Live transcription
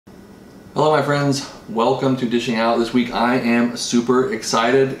Hello my friends, welcome to Dishing Out. This week I am super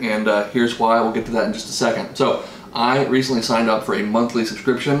excited, and here's why. We'll get to that in just a second. So I recently signed up for a monthly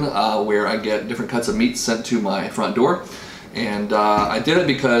subscription where I get different cuts of meat sent to my front door. And I did it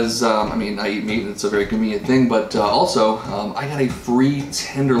because, I eat meat and it's a very convenient thing, but also I got a free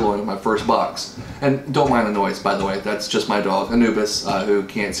tenderloin in my first box. And don't mind the noise, by the way, that's just my dog, Anubis, who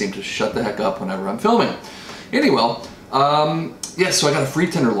can't seem to shut the heck up whenever I'm filming. Anyway, yes, so I got a free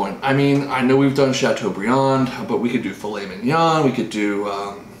tenderloin. I know we've done Chateaubriand, but we could do filet mignon, we could do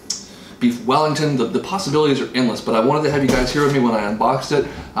beef Wellington. The possibilities are endless, but I wanted to have you guys here with me when I unboxed it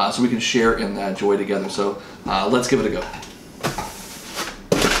so we can share in that joy together. So let's give it a go.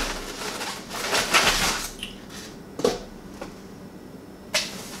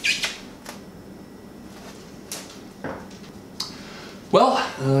 Well,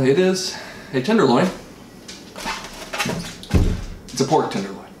 it is a tenderloin. It's a pork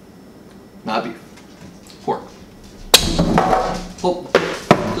tenderloin, not beef. Pork. Well,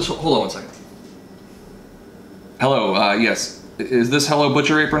 just hold on one second. Hello, yes. Is this Hello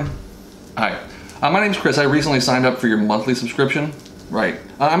Butcher Apron? Hi. My name's Chris. I recently signed up for your monthly subscription. Right.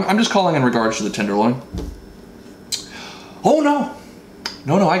 I'm just calling in regards to the tenderloin. Oh, no.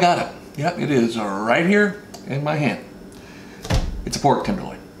 No, I got it. Yep, it is right here in my hand. It's a pork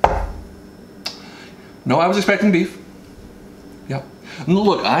tenderloin. No, I was expecting beef. Yep.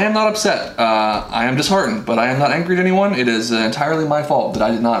 Look, I am not upset. I am disheartened, but I am not angry at anyone. It is entirely my fault that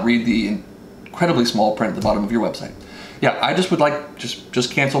I did not read the incredibly small print at the bottom of your website. Yeah, I just would like,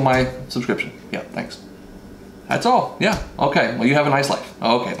 just cancel my subscription. Yeah, thanks. That's all. Yeah, okay. Well, you have a nice life.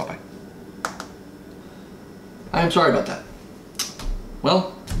 Okay, bye-bye. I am sorry about that.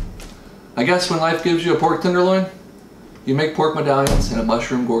 Well, I guess when life gives you a pork tenderloin, you make pork medallions in a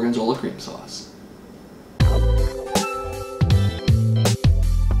mushroom Gorgonzola cream sauce.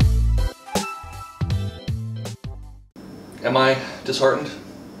 Am I disheartened?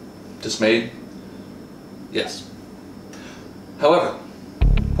 Dismayed? Yes. However,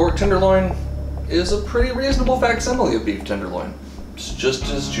 pork tenderloin is a pretty reasonable facsimile of beef tenderloin. It's just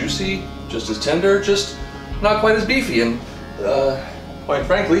as juicy, just as tender, just not quite as beefy, and quite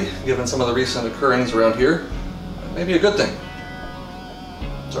frankly, given some of the recent occurrences around here, maybe a good thing.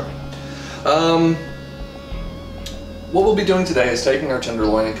 Sorry. What we'll be doing today is taking our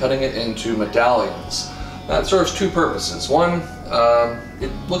tenderloin and cutting it into medallions. That serves two purposes. One,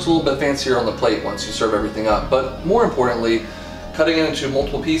 it looks a little bit fancier on the plate once you serve everything up, but more importantly, cutting it into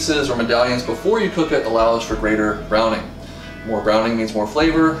multiple pieces or medallions before you cook it allows for greater browning. More browning means more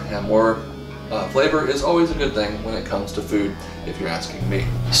flavor, and more flavor is always a good thing when it comes to food, if you're asking me.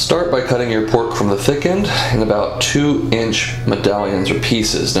 Start by cutting your pork from the thick end in about 2-inch medallions or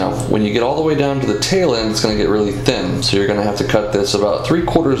pieces. Now, when you get all the way down to the tail end, it's going to get really thin, so you're going to have to cut this about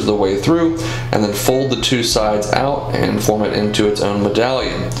 3/4 of the way through, and then fold the two sides out and form it into its own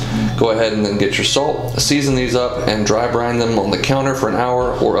medallion. Go ahead and then get your salt, season these up, and dry brine them on the counter for an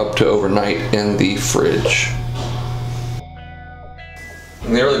hour or up to overnight in the fridge.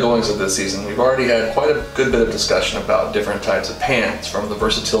 In the early goings of this season, we've already had quite a good bit of discussion about different types of pans, from the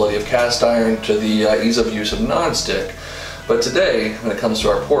versatility of cast iron to the ease of use of non-stick. But today, when it comes to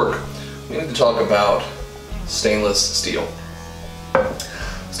our pork, we need to talk about stainless steel.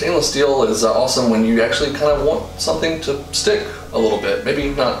 Stainless steel is awesome when you actually kind of want something to stick a little bit. Maybe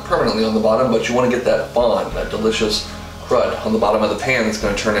not permanently on the bottom, but you want to get that fond, that delicious crud on the bottom of the pan that's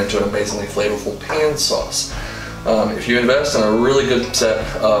going to turn into an amazingly flavorful pan sauce. If you invest in a really good set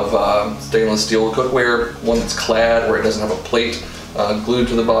of stainless steel cookware, one that's clad where it doesn't have a plate glued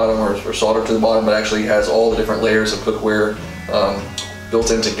to the bottom or soldered to the bottom, but actually has all the different layers of cookware built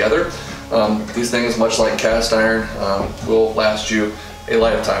in together, these things, much like cast iron, will last you a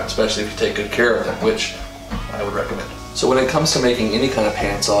lifetime, especially if you take good care of them, which I would recommend. So when it comes to making any kind of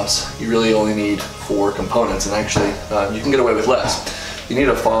pan sauce, you really only need 4 components, and actually you can get away with less. You need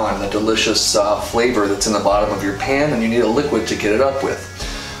a fond, a delicious flavor that's in the bottom of your pan, and you need a liquid to get it up with.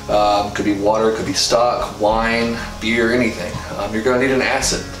 Could be water, could be stock, wine, beer, anything. You're going to need an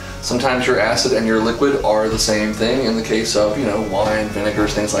acid. Sometimes your acid and your liquid are the same thing in the case of, wine,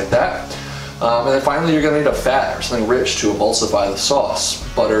 vinegars, things like that. And then finally, you're going to need a fat or something rich to emulsify the sauce.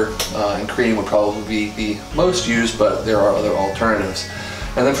 Butter and cream would probably be the most used, but there are other alternatives.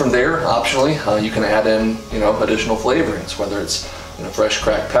 And then from there, optionally, you can add in, additional flavorings, whether it's fresh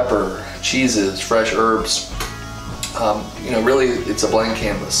cracked pepper, cheeses, fresh herbs. Really, it's a blank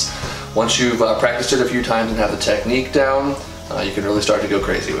canvas. Once you've practiced it a few times and have the technique down, you can really start to go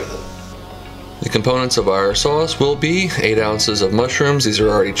crazy with it. The components of our sauce will be 8 ounces of mushrooms. These are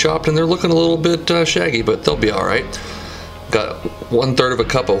already chopped and they're looking a little bit shaggy, but they'll be all right. Got 1/3 of a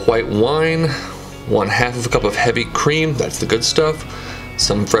cup of white wine, 1/2 of a cup of heavy cream, that's the good stuff,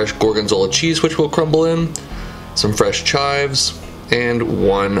 some fresh Gorgonzola cheese which we'll crumble in, some fresh chives, and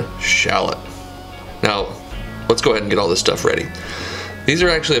 1 shallot. Now, let's go ahead and get all this stuff ready. These are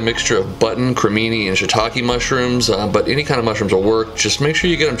actually a mixture of button, cremini, and shiitake mushrooms, but any kind of mushrooms will work. Just make sure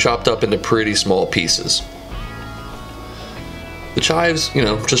you get them chopped up into pretty small pieces. The chives,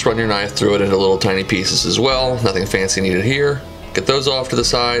 just run your knife through it into little tiny pieces as well. Nothing fancy needed here. Get those off to the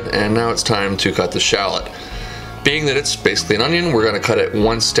side, and now it's time to cut the shallot. Being that it's basically an onion, we're going to cut it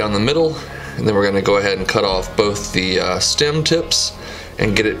once down the middle, and then we're going to go ahead and cut off both the stem tips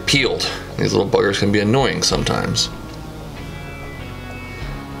and get it peeled. These little buggers can be annoying sometimes.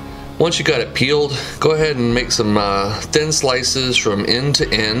 Once you got it peeled, go ahead and make some thin slices from end to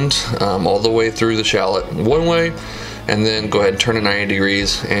end, all the way through the shallot one way, and then go ahead and turn it 90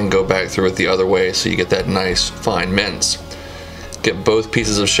 degrees and go back through it the other way so you get that nice fine mince. Get both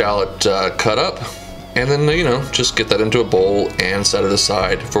pieces of shallot cut up, and then just get that into a bowl and set it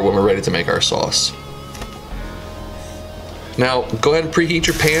aside for when we're ready to make our sauce. Now go ahead and preheat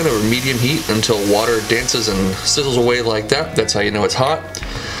your pan over medium heat until water dances and sizzles away like that. That's how you know it's hot.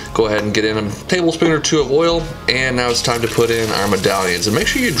 Go ahead and get in a tablespoon or 2 of oil, and now it's time to put in our medallions. And make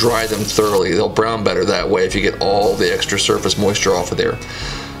sure you dry them thoroughly. They'll brown better that way if you get all the extra surface moisture off of there.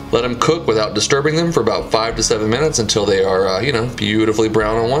 Let them cook without disturbing them for about 5 to 7 minutes until they are, beautifully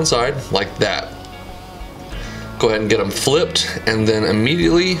brown on one side, like that. Go ahead and get them flipped, and then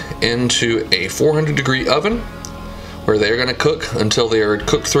immediately into a 400-degree oven, where they're going to cook until they are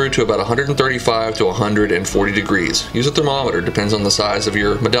cooked through to about 135 to 140 degrees. Use a thermometer, depends on the size of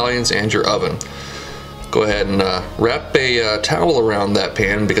your medallions and your oven. Go ahead and wrap a towel around that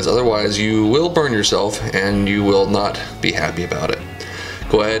pan, because otherwise you will burn yourself and you will not be happy about it.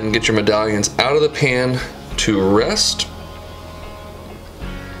 Go ahead and get your medallions out of the pan to rest,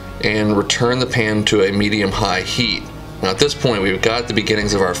 and return the pan to a medium-high heat. Now at this point we've got the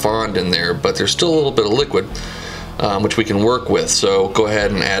beginnings of our fond in there, but there's still a little bit of liquid, which we can work with. So go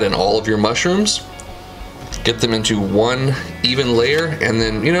ahead and add in all of your mushrooms, get them into one even layer, and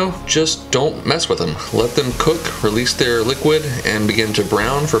then just don't mess with them. Let them cook, release their liquid, and begin to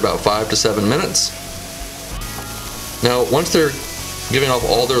brown for about 5 to 7 minutes. Now once they're giving off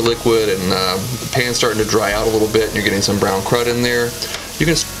all their liquid and the pan's starting to dry out a little bit and you're getting some brown crud in there, you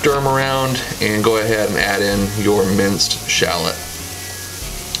can stir them around and go ahead and add in your minced shallot.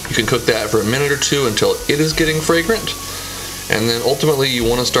 You can cook that for a minute or 2 until it is getting fragrant, and then ultimately you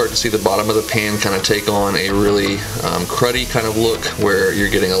want to start to see the bottom of the pan kind of take on a really cruddy kind of look, where you're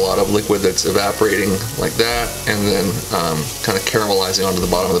getting a lot of liquid that's evaporating like that, and then kind of caramelizing onto the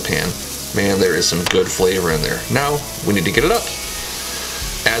bottom of the pan. Man, there is some good flavor in there. Now we need to get it up.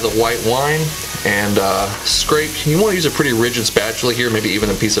 Add the white wine and scrape. You want to use a pretty rigid spatula here, maybe even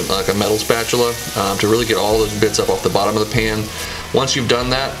a piece of like a metal spatula, to really get all those bits up off the bottom of the pan. Once you've done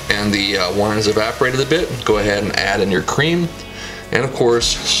that and the wine has evaporated a bit, go ahead and add in your cream, and of course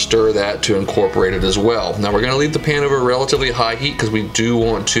stir that to incorporate it as well. Now we're going to leave the pan over a relatively high heat because we do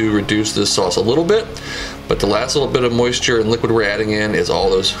want to reduce this sauce a little bit, but the last little bit of moisture and liquid we're adding in is all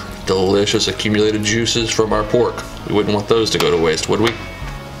those delicious accumulated juices from our pork. We wouldn't want those to go to waste, would we?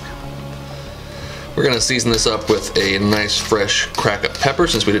 We're going to season this up with a nice fresh crack of pepper,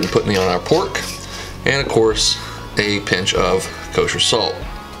 since we didn't put any on our pork, and of course a pinch of kosher salt.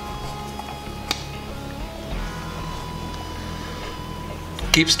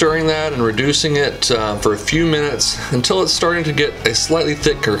 Keep stirring that and reducing it for a few minutes until it's starting to get a slightly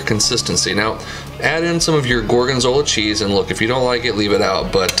thicker consistency. Now add in some of your Gorgonzola cheese, and look, if you don't like it, leave it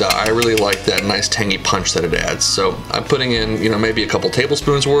out, but I really like that nice tangy punch that it adds. So I'm putting in maybe a couple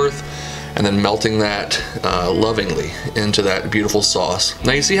tablespoons worth, and then melting that lovingly into that beautiful sauce.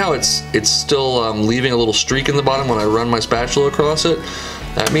 Now you see how it's still leaving a little streak in the bottom when I run my spatula across it?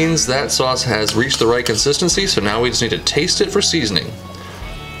 That means that sauce has reached the right consistency, so now we just need to taste it for seasoning.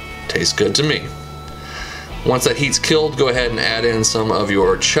 Tastes good to me. Once that heat's killed, go ahead and add in some of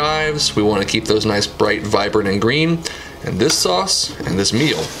your chives. We want to keep those nice, bright, vibrant, and green. And this sauce and this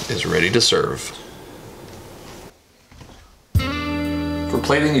meal is ready to serve. For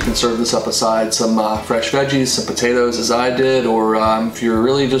plating, you can serve this up aside some fresh veggies, some potatoes as I did, or if you're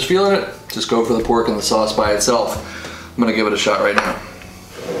really just feeling it, just go for the pork and the sauce by itself. I'm going to give it a shot right now.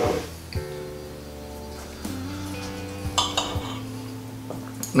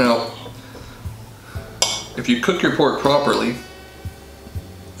 Now, if you cook your pork properly,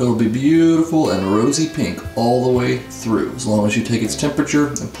 it'll be beautiful and rosy pink all the way through, as long as you take its temperature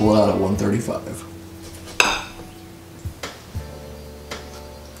and pull it out at 135.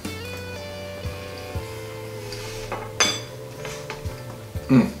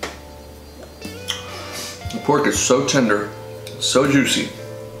 pork is so tender, so juicy.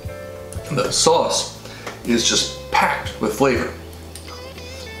 And the sauce is just packed with flavor.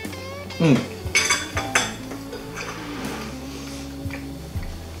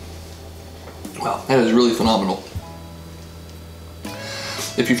 Wow, that is really phenomenal.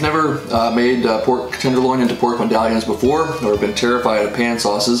 If you've never made pork tenderloin into pork medallions before, or been terrified of pan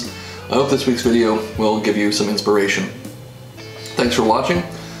sauces, I hope this week's video will give you some inspiration. Thanks for watching,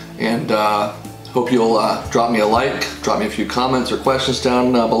 and hope you'll drop me a like, drop me a few comments or questions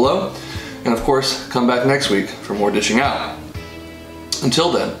down below, and of course, come back next week for more dishing out.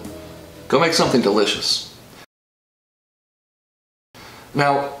 Until then, go make something delicious.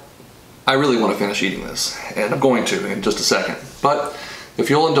 Now, I really want to finish eating this, and I'm going to in just a second, but if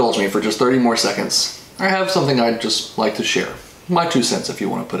you'll indulge me for just 30 more seconds, I have something I'd just like to share. My 2 cents, if you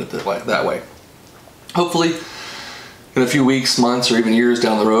want to put it that way. Hopefully, in a few weeks, months, or even years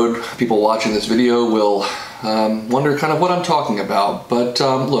down the road, people watching this video will wonder kind of what I'm talking about. But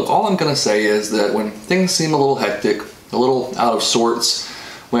look, all I'm going to say is that when things seem a little hectic, a little out of sorts,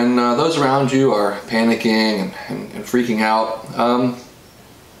 when those around you are panicking and freaking out,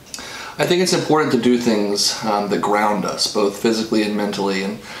 I think it's important to do things that ground us, both physically and mentally.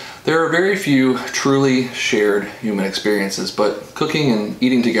 And there are very few truly shared human experiences, but cooking and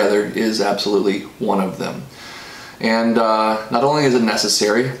eating together is absolutely one of them. And not only is it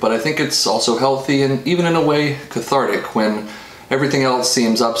necessary, but I think it's also healthy and even in a way cathartic when everything else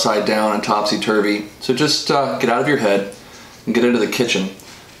seems upside down and topsy-turvy. So just get out of your head and get into the kitchen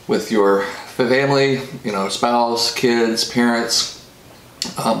with your family, spouse, kids, parents,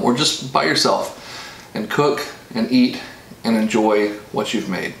 or just by yourself, and cook and eat and enjoy what you've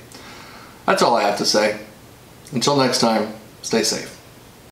made. That's all I have to say. Until next time, stay safe.